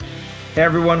Hey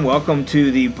everyone, welcome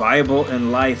to the Bible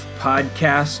and Life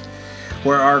podcast,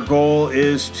 where our goal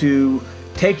is to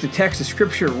take the text of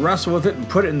Scripture, wrestle with it, and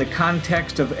put it in the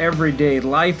context of everyday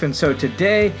life. And so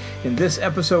today, in this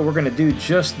episode, we're going to do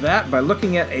just that by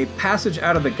looking at a passage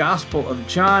out of the Gospel of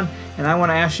John. And I want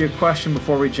to ask you a question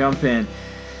before we jump in.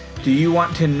 Do you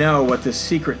want to know what the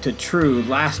secret to true,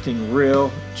 lasting,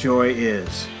 real joy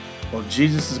is? Well,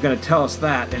 Jesus is going to tell us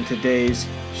that in today's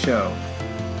show.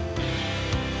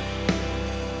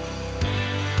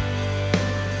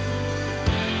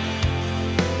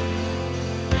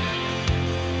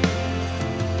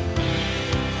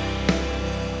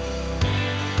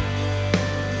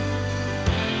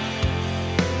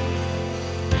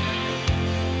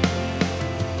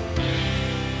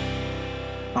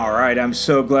 All right, I'm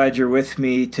so glad you're with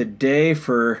me today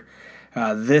for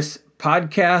this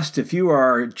podcast. If you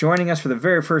are joining us for the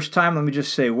very first time, let me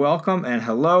just say welcome and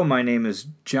hello. My name is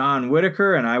John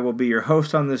Whitaker, and I will be your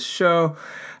host on this show.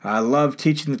 I love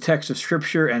teaching the text of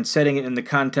Scripture and setting it in the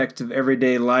context of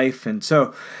everyday life, and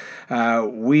so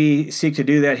we seek to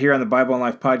do that here on the Bible and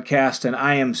Life podcast, and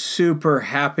I am super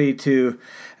happy to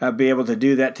be able to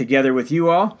do that together with you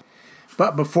all.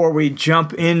 But before we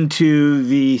jump into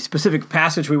the specific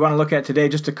passage we want to look at today,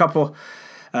 just a couple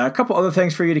other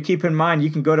things for you to keep in mind.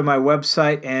 You can go to my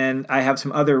website, and I have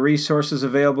some other resources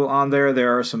available on there.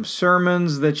 There are some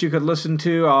sermons that you could listen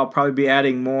to. I'll probably be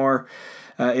adding more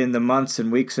in the months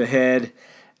and weeks ahead.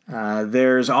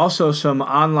 There's also some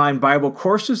online Bible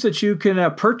courses that you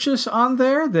can purchase on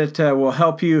there that will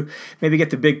help you maybe get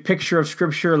the big picture of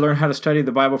Scripture, learn how to study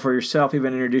the Bible for yourself,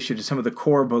 even introduce you to some of the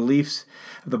core beliefs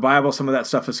of the Bible. Some of that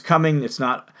stuff is coming. It's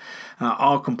not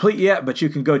all complete yet, but you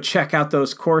can go check out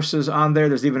those courses on there.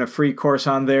 There's even a free course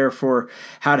on there for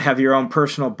how to have your own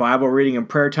personal Bible reading and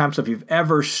prayer time. So if you've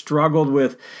ever struggled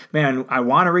with, man, I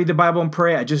want to read the Bible and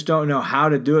pray, I just don't know how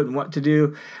to do it and what to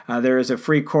do, there is a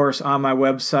free course on my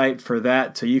website for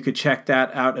that, so you could check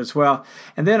that out as well.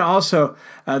 And then also,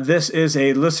 this is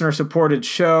a listener-supported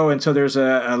show, and so there's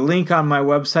a link on my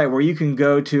website where you can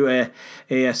go to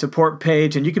a support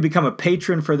page, and you can become a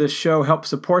patron for this show, help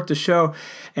support the show,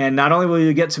 and not only will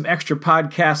you get some extra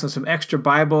podcasts and some extra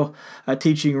Bible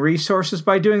teaching resources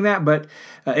by doing that, but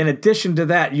in addition to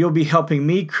that, you'll be helping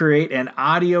me create an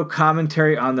audio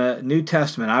commentary on the New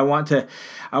Testament. I want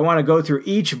to go through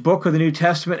each book of the New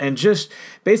Testament and just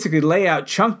basically lay out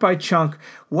chunk by chunk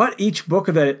what each book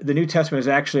of the New Testament is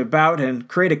actually about and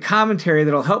create a commentary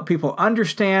that'll help people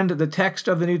understand the text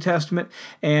of the New Testament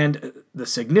and the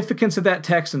significance of that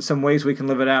text and some ways we can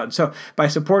live it out. And so by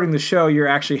supporting the show, you're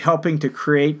actually helping to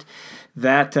create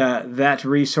that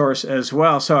resource as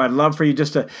well. So I'd love for you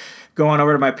just to go on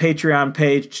over to my Patreon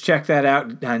page, check that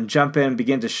out, and jump in and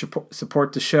begin to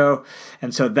support the show.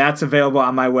 And so that's available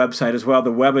on my website as well.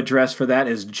 The web address for that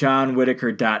is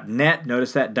johnwhitaker.net.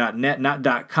 Notice that .net,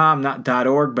 not .com, not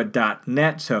 .org, but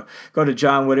 .net. So go to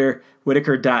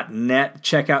johnwhitaker.net.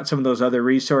 Check out some of those other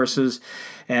resources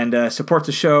and support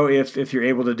the show if you're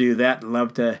able to do that.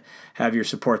 Love to have your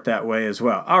support that way as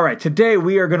well. All right, today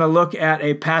we are going to look at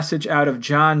a passage out of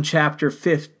John chapter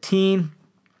 15.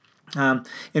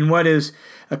 In what is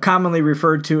commonly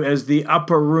referred to as the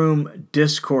upper room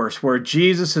discourse, where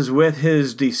Jesus is with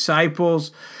his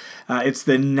disciples. It's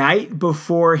the night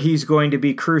before he's going to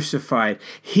be crucified.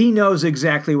 He knows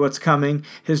exactly what's coming.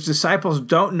 His disciples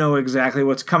don't know exactly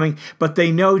what's coming, but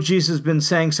they know Jesus has been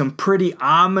saying some pretty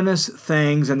ominous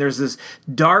things, and there's this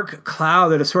dark cloud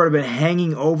that has sort of been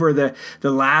hanging over the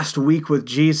last week with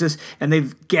Jesus, and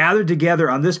they've gathered together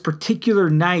on this particular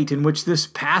night in which this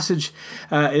passage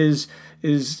is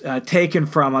taken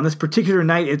from. On this particular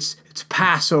night, it's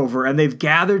Passover, and they've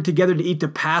gathered together to eat the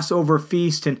Passover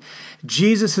feast, and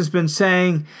Jesus has been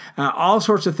saying all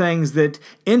sorts of things that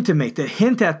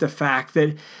hint at the fact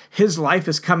that his life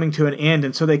is coming to an end.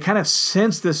 And so they kind of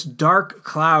sense this dark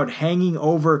cloud hanging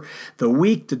over the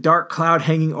week, the dark cloud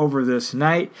hanging over this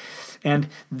night. And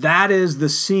that is the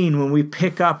scene when we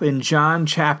pick up in John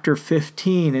chapter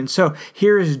 15. And so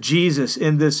here is Jesus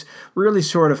in this really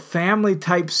sort of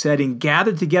family-type setting,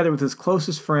 gathered together with his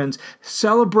closest friends,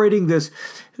 celebrating this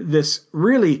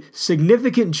really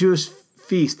significant Jewish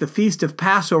feast, the Feast of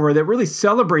Passover, that really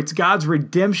celebrates God's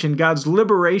redemption, God's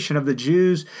liberation of the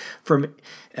Jews from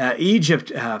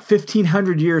Egypt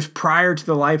 1,500 years prior to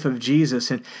the life of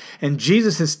Jesus. And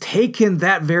Jesus has taken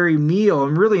that very meal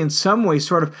and really in some ways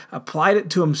sort of applied it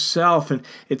to himself. And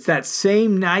it's that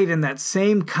same night and that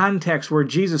same context where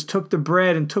Jesus took the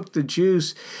bread and took the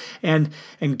juice and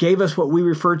gave us what we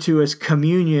refer to as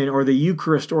communion or the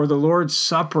Eucharist or the Lord's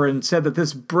Supper, and said that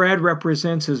this bread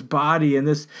represents his body and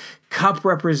this cup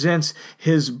represents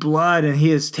his blood, and he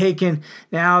has taken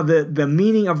now the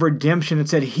meaning of redemption and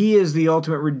said he is the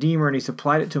ultimate redeemer, and he's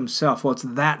applied it to himself. Well, it's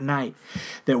that night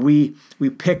that we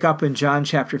pick up in John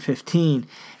chapter 15,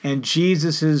 and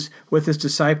Jesus is with his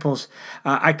disciples.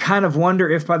 I kind of wonder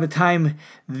if by the time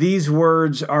these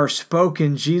words are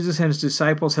spoken, Jesus and his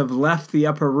disciples have left the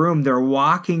upper room. They're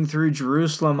walking through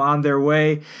Jerusalem on their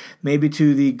way, maybe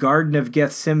to the Garden of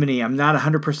Gethsemane. I'm not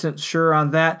 100% sure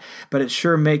on that, but it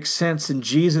sure makes sense. And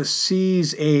Jesus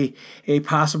sees a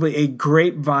possibly a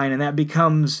grapevine, and that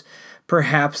becomes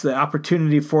perhaps the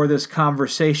opportunity for this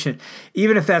conversation.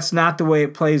 Even if that's not the way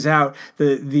it plays out,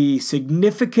 the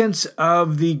significance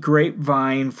of the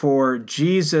grapevine for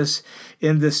Jesus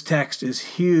in this text is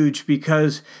huge,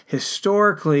 because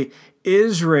historically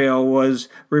Israel was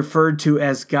referred to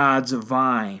as God's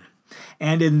vine.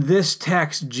 And in this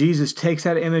text, Jesus takes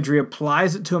that imagery,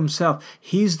 applies it to himself.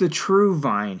 He's the true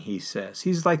vine, he says.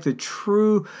 He's like the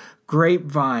true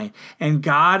grapevine, and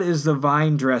God is the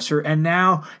vine dresser. And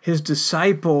now his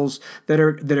disciples that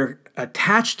are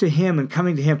attached to him and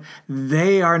coming to him,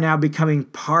 they are now becoming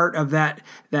part of that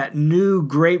new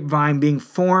grapevine being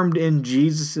formed in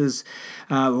Jesus's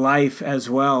life as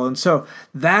well. And so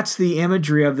that's the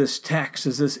imagery of this text,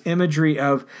 is this imagery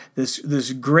of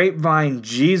this grapevine,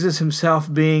 Jesus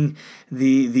himself being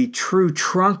the true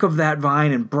trunk of that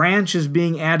vine, and branches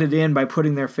being added in by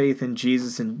putting their faith in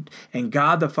Jesus, and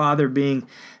God the Father being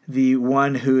the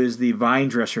one who is the vine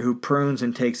dresser, who prunes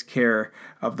and takes care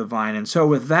of the vine. And so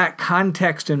with that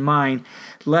context in mind,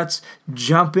 let's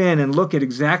jump in and look at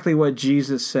exactly what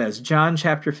Jesus says. John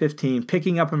chapter 15,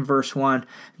 picking up in verse 1,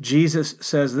 Jesus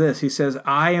says this. He says,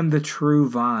 "I am the true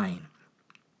vine,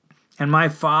 and my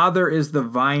Father is the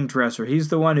vine dresser." He's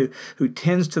the one who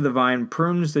tends to the vine,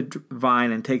 prunes the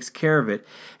vine, and takes care of it.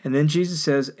 And then Jesus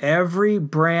says, "Every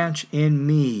branch in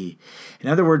me." In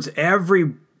other words,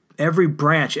 every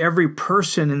branch, every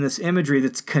person in this imagery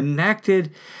that's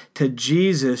connected to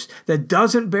Jesus that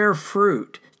doesn't bear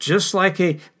fruit, just like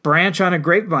a branch on a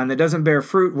grapevine that doesn't bear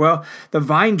fruit, well, the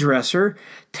vine dresser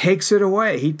takes it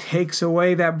away. He takes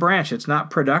away that branch. It's not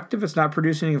productive. It's not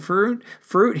producing any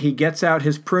fruit. He gets out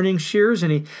his pruning shears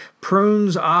and he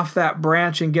prunes off that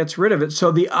branch and gets rid of it.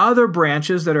 So the other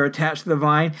branches that are attached to the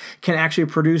vine can actually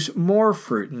produce more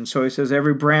fruit. And so he says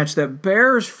every branch that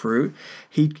bears fruit,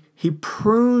 he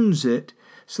prunes it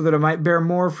so that it might bear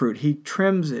more fruit. He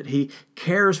trims it. He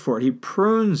cares for it. He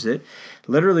prunes it.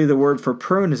 Literally, the word for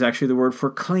prune is actually the word for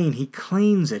clean. He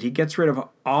cleans it. He gets rid of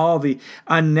all the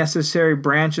unnecessary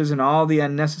branches and all the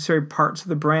unnecessary parts of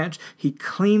the branch. He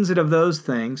cleans it of those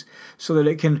things so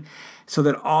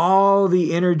that all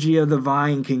the energy of the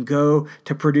vine can go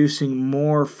to producing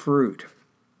more fruit.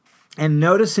 And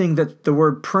noticing that the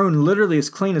word prune literally is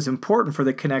clean is important for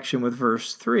the connection with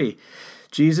verse 3.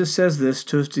 Jesus says this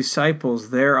to his disciples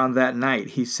there on that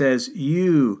night. He says,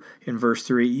 you, in verse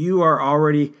 3, you are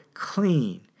already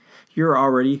clean. You're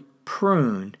already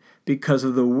pruned because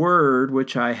of the word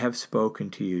which I have spoken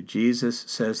to you. Jesus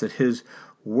says that his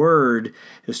word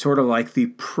is sort of like the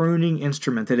pruning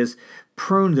instrument that has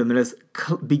pruned them, that is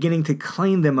beginning to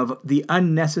clean them of the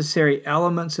unnecessary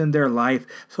elements in their life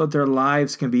so that their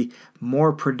lives can be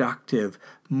more productive,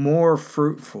 more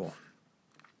fruitful.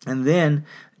 And then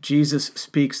Jesus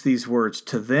speaks these words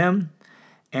to them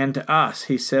and to us.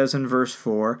 He says in verse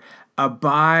 4,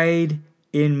 abide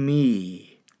in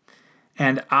me,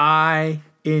 and I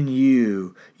in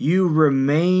you. You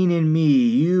remain in me.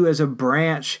 You as a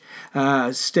branch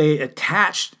stay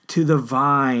attached to the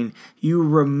vine. You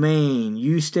remain.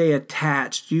 You stay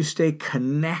attached. You stay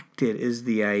connected is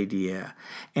the idea.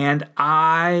 And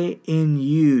I in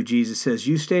you, Jesus says.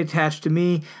 You stay attached to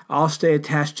me. I'll stay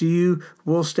attached to you.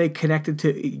 We'll stay connected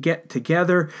to get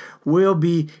together. We'll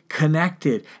be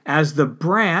connected. As the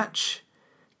branch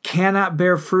cannot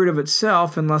bear fruit of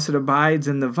itself unless it abides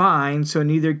in the vine, so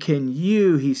neither can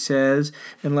you, he says,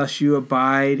 unless you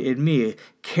abide in me.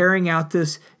 Carrying out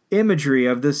this imagery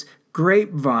of this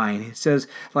grapevine. It says,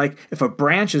 like, if a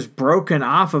branch is broken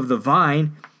off of the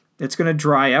vine, it's going to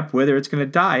dry up, wither, it's going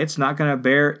to die. It's not going to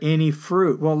bear any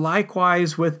fruit. Well,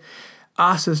 likewise with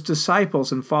us as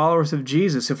disciples and followers of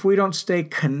Jesus, if we don't stay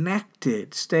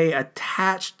connected, stay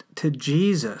attached to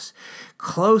Jesus,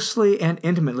 closely and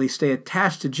intimately stay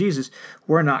attached to Jesus,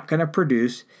 we're not going to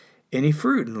produce any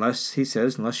fruit unless, he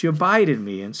says, unless you abide in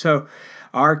me. And so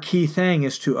our key thing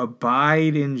is to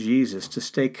abide in Jesus, to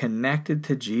stay connected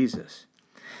to Jesus.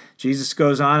 Jesus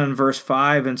goes on in verse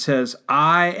 5 and says,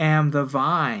 I am the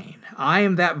vine. I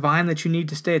am that vine that you need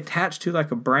to stay attached to like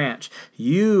a branch.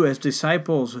 You as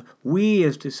disciples, we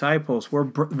as disciples,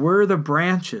 we're the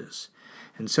branches.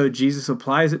 And so Jesus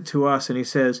applies it to us and he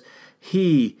says,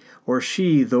 he or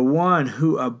she, the one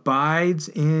who abides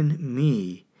in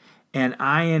me, and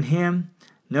I in him,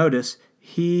 notice,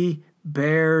 he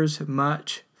bears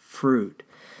much fruit.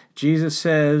 Jesus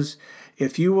says,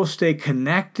 if you will stay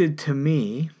connected to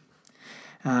me,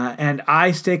 and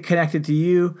I stay connected to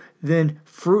you, then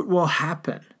fruit will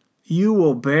happen. You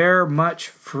will bear much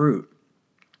fruit.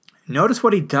 Notice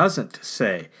what he doesn't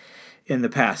say in the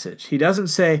passage. He doesn't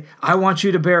say, I want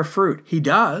you to bear fruit. He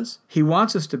does. He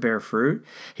wants us to bear fruit.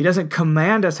 He doesn't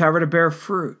command us, however, to bear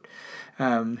fruit.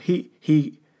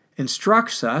 He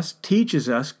instructs us, teaches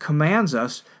us, commands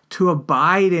us to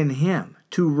abide in him,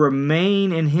 to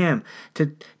remain in him,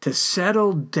 to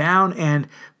settle down and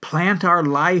plant our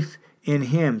life in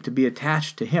him, to be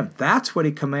attached to him. That's what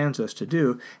he commands us to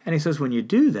do. And he says, when you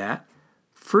do that,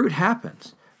 fruit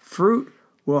happens. Fruit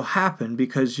will happen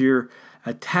because you're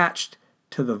attached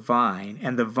to the vine,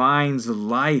 and the vine's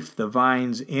life, the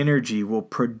vine's energy will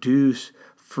produce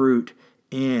fruit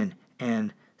in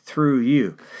and through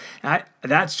you.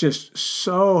 That's just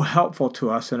so helpful to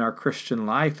us in our Christian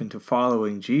life and to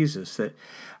following Jesus, that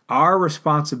our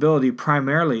responsibility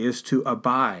primarily is to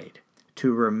abide,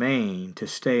 to remain, to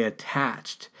stay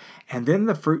attached, and then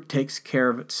the fruit takes care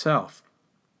of itself.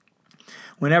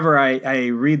 Whenever I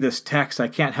read this text, I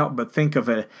can't help but think of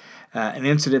an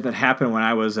incident that happened when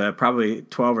I was probably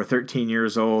 12 or 13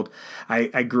 years old.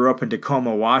 I grew up in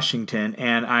Tacoma, Washington,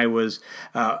 and I was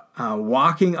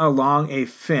walking along a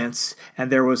fence,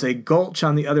 and there was a gulch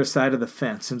on the other side of the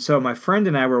fence. And so my friend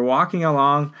and I were walking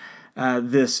along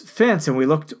this fence, and we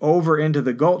looked over into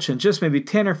the gulch, and just maybe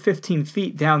 10 or 15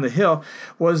 feet down the hill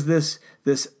was this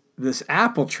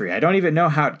apple tree. I don't even know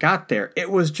how it got there. It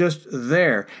was just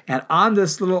there. And on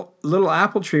this little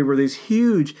apple tree were these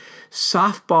huge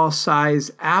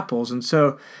softball-sized apples. And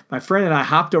so my friend and I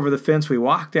hopped over the fence. We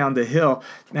walked down the hill,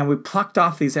 and we plucked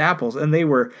off these apples, and they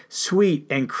were sweet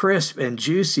and crisp and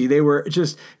juicy. They were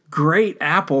just great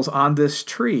apples on this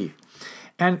tree.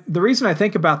 And the reason I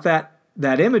think about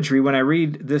that imagery when I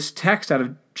read this text out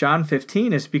of John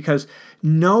 15 is because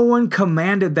no one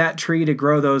commanded that tree to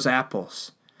grow those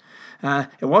apples.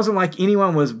 It wasn't like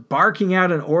anyone was barking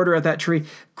out an order at that tree,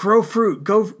 grow fruit,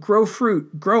 grow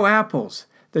fruit, grow apples.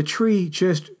 The tree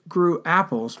just grew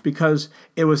apples because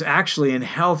it was actually in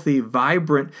healthy,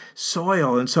 vibrant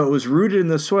soil. And so it was rooted in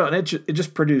the soil, and it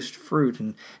just produced fruit.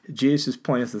 And Jesus'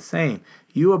 point is the same.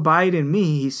 You abide in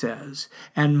me, he says,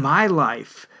 and my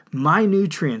life, my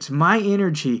nutrients, my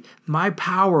energy, my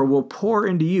power will pour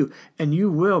into you, and you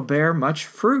will bear much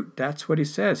fruit. That's what he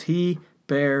says. He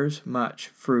bears much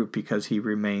fruit because he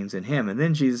remains in him. And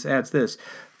then Jesus adds this,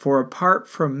 for apart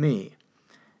from me,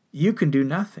 you can do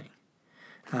nothing.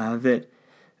 That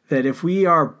if we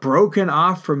are broken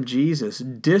off from Jesus,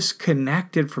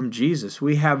 disconnected from Jesus,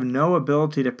 we have no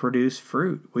ability to produce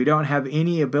fruit. We don't have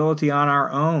any ability on our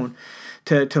own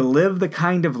to live the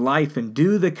kind of life and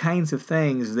do the kinds of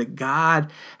things that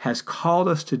God has called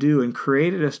us to do and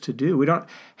created us to do. We don't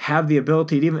have the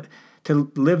ability to even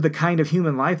to live the kind of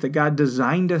human life that God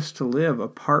designed us to live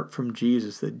apart from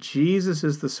Jesus, that Jesus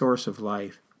is the source of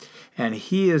life and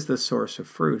he is the source of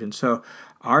fruit. And so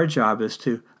our job is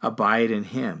to abide in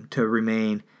him, to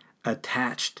remain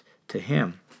attached to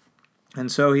him.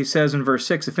 And so he says in verse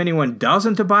 6, if anyone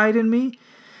doesn't abide in me,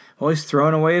 well, he's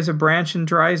thrown away as a branch and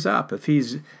dries up. If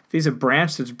he's a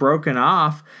branch that's broken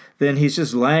off, then he's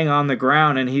just laying on the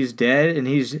ground and he's dead and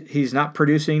he's not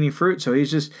producing any fruit. So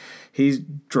he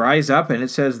dries up, and it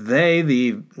says they,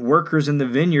 the workers in the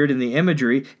vineyard in the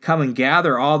imagery, come and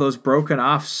gather all those broken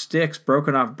off sticks,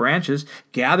 broken off branches,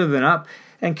 gather them up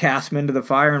and cast them into the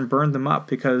fire and burn them up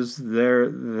because they're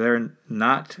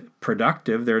not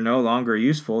productive. They're no longer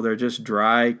useful. They're just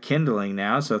dry kindling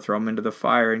now. So throw them into the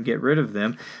fire and get rid of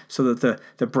them so that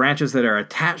the branches that are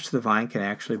attached to the vine can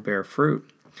actually bear fruit.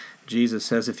 Jesus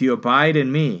says, if you abide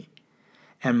in me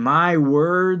and my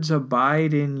words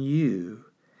abide in you,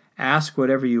 ask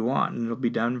whatever you want and it'll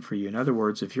be done for you. In other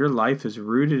words, if your life is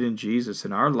rooted in Jesus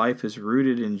and our life is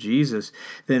rooted in Jesus,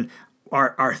 then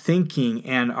our thinking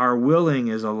and our willing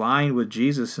is aligned with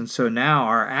Jesus. And so now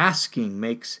our asking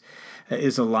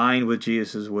is aligned with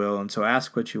Jesus' will. And so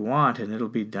ask what you want and it'll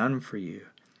be done for you.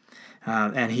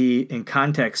 And he, in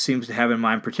context, seems to have in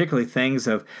mind particularly things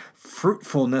of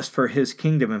fruitfulness for his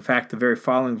kingdom. In fact, the very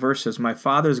following verse says, my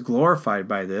Father is glorified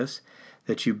by this,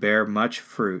 that you bear much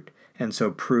fruit, and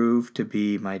so prove to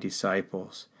be my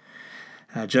disciples.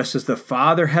 Just as the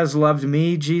Father has loved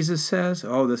me, Jesus says,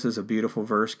 oh, this is a beautiful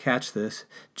verse, catch this.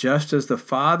 Just as the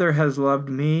Father has loved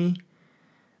me,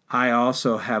 I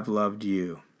also have loved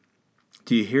you.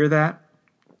 Do you hear that?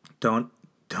 Don't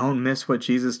miss what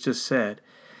Jesus just said.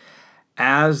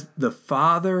 as the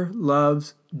Father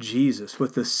loves Jesus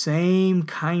with the same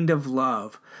kind of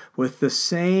love, with the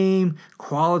same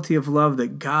quality of love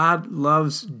that God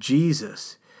loves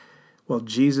Jesus, well,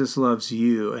 Jesus loves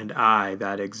you and I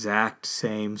that exact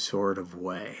same sort of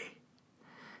way.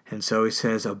 And so he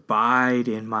says, abide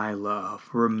in my love,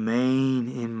 remain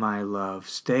in my love,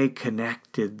 stay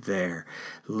connected there,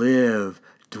 live,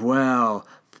 dwell,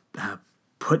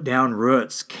 put down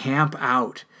roots, camp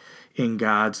out in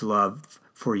God's love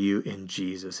for you in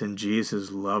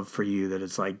Jesus' love for you, that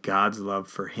it's like God's love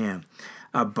for him.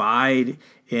 Abide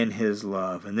in his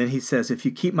love. And then he says, if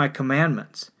you keep my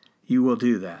commandments, you will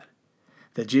do that.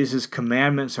 That Jesus'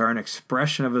 commandments are an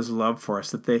expression of his love for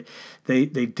us, that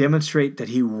they demonstrate that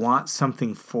he wants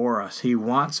something for us. He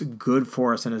wants good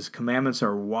for us, and his commandments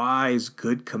are wise,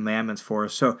 good commandments for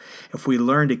us. So if we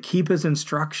learn to keep his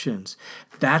instructions,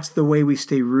 that's the way we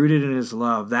stay rooted in his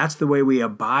love. That's the way we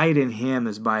abide in him,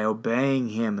 is by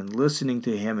obeying him and listening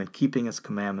to him and keeping his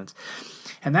commandments.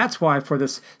 And that's why for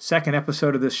this second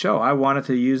episode of this show, I wanted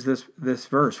to use this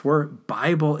verse. We're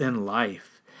Bible in life.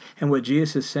 And what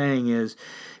Jesus is saying is,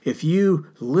 if you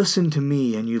listen to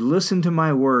me and you listen to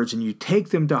my words and you take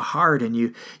them to heart and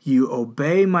you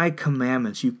obey my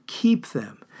commandments, you keep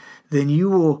them, then you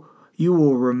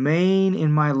will remain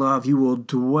in my love. You will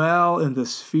dwell in the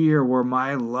sphere where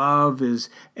my love is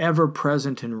ever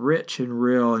present and rich and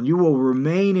real. And you will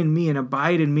remain in me and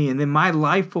abide in me. And then my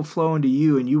life will flow into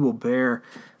you and you will bear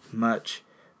much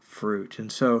fruit.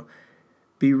 And so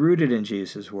be rooted in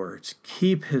Jesus' words.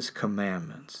 Keep his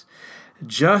commandments.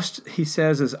 Just, he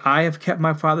says, as I have kept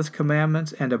my Father's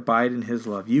commandments and abide in his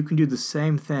love. You can do the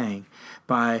same thing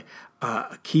by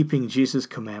keeping Jesus'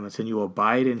 commandments, and you will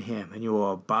abide in him, and you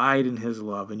will abide in his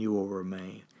love, and you will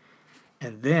remain.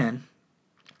 And then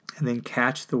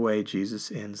catch the way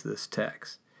Jesus ends this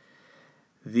text.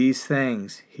 These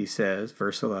things, he says,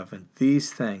 verse 11,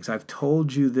 these things, I've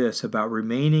told you this about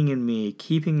remaining in me,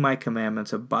 keeping my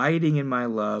commandments, abiding in my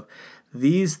love.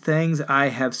 These things I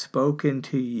have spoken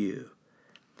to you,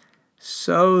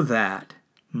 so that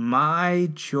my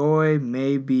joy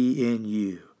may be in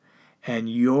you, and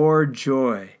your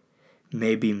joy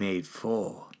may be made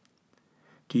full.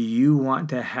 Do you want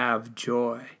to have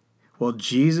joy? Well,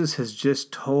 Jesus has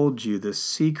just told you the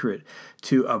secret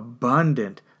to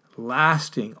abundant,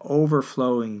 lasting,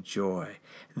 overflowing joy.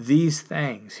 These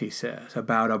things, he says,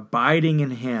 about abiding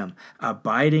in him,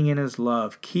 abiding in his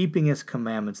love, keeping his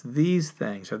commandments, these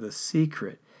things are the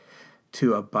secret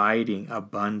to abiding,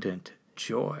 abundant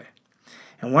joy.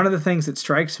 And one of the things that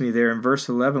strikes me there in verse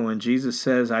 11, when Jesus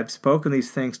says, I've spoken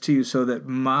these things to you so that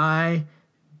my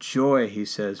joy, he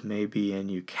says, may be in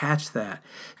you. Catch that.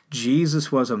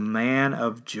 Jesus was a man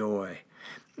of joy.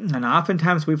 And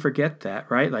oftentimes we forget that,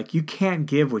 right? Like, you can't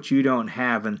give what you don't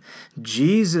have. And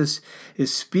Jesus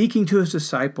is speaking to his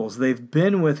disciples. They've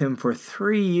been with him for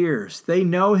 3 years. They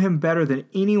know him better than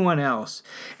anyone else.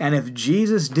 And if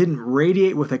Jesus didn't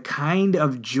radiate with a kind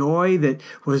of joy that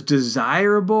was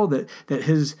desirable, that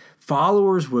his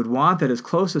followers would want, that his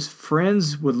closest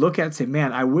friends would look at and say,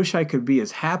 man, I wish I could be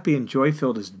as happy and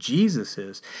joy-filled as Jesus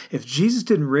is. If Jesus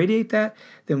didn't radiate that,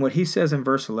 then what he says in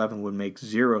verse 11 would make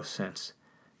zero sense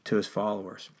to his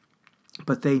followers.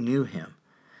 But they knew him.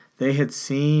 They had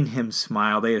seen him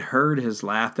smile. They had heard his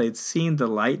laugh. They had seen the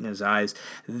light in his eyes.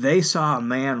 They saw a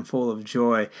man full of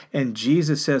joy. And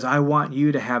Jesus says, I want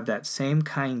you to have that same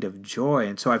kind of joy.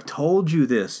 And so I've told you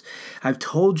this. I've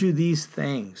told you these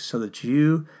things so that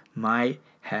you might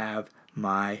have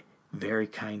my very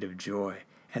kind of joy.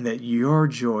 And that your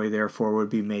joy, therefore, would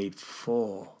be made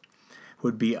full,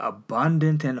 would be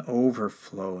abundant and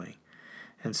overflowing.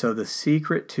 And so the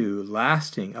secret to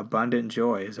lasting, abundant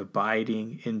joy is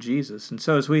abiding in Jesus. And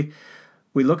so as we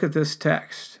look at this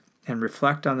text and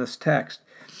reflect on this text,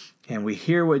 and we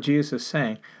hear what Jesus is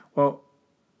saying, well,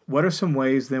 what are some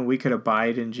ways then we could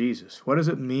abide in Jesus? What does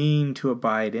it mean to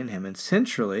abide in him? And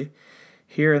centrally,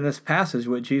 here in this passage,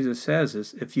 what Jesus says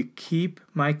is, if you keep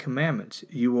my commandments,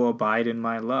 you will abide in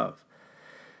my love.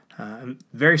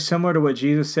 Very similar to what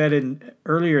Jesus said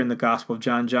earlier in the Gospel of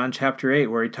John, John chapter 8,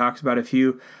 where he talks about if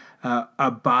you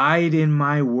abide in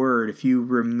my word, if you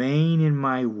remain in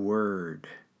my word,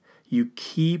 you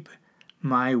keep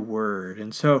my word.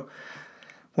 And so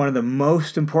one of the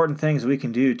most important things we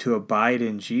can do to abide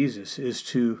in Jesus is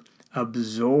to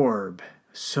absorb,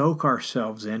 soak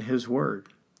ourselves in his word,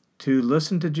 to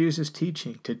listen to Jesus'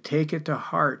 teaching, to take it to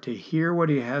heart, to hear what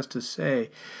he has to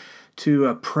say,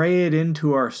 to pray it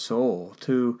into our soul,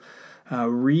 to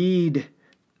read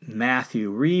Matthew,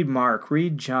 read Mark,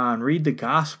 read John, read the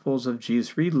Gospels of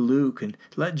Jesus, read Luke, and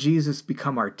let Jesus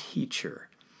become our teacher.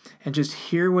 and just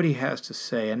hear what he has to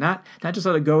say, and not just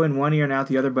let it go in one ear and out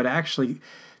the other, but actually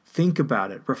think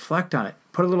about it, reflect on it,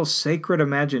 put a little sacred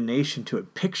imagination to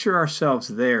it, picture ourselves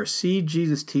there, see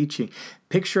Jesus teaching,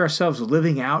 picture ourselves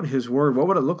living out his word. What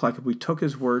would it look like if we took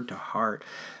his word to heart?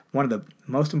 One of the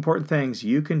most important things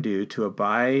you can do to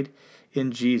abide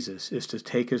in Jesus is to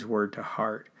take his word to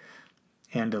heart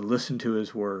and to listen to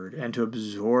his word and to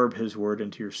absorb his word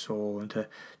into your soul and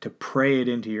to pray it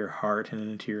into your heart and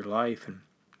into your life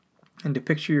and to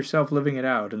picture yourself living it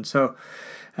out. And so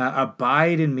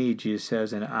abide in me, Jesus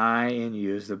says, and I in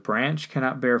you. As the branch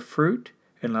cannot bear fruit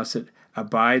unless it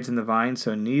abides in the vine,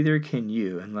 so neither can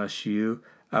you unless you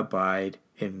abide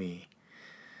in me.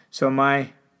 So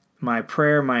my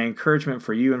prayer, my encouragement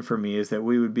for you and for me is that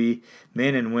we would be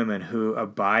men and women who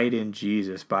abide in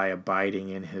Jesus by abiding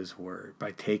in his word,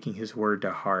 by taking his word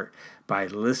to heart, by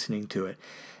listening to it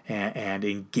and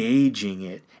engaging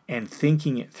it and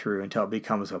thinking it through until it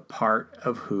becomes a part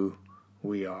of who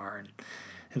we are.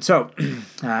 And so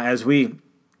as we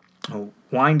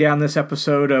wind down this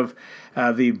episode of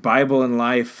the Bible in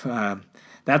Life,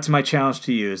 that's my challenge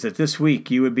to you, is that this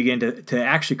week you would begin to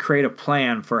actually create a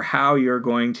plan for how you're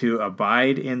going to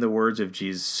abide in the words of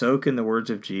Jesus, soak in the words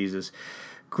of Jesus,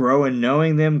 grow in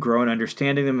knowing them, grow in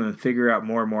understanding them, and figure out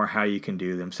more and more how you can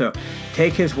do them. So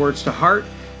take his words to heart,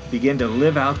 begin to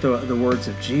live out the words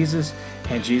of Jesus,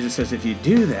 and Jesus says if you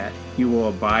do that, you will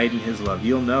abide in his love.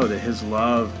 You'll know that his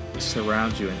love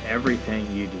surrounds you in everything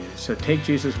you do. So take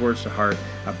Jesus' words to heart,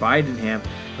 abide in him,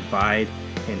 abide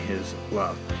in his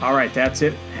love. All right, that's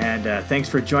it. And thanks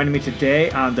for joining me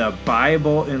today on the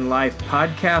Bible in Life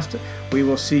podcast. We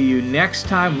will see you next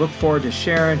time. Look forward to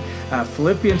sharing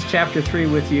Philippians chapter 3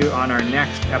 with you on our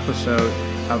next episode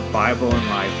of Bible in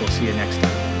Life. We'll see you next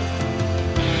time.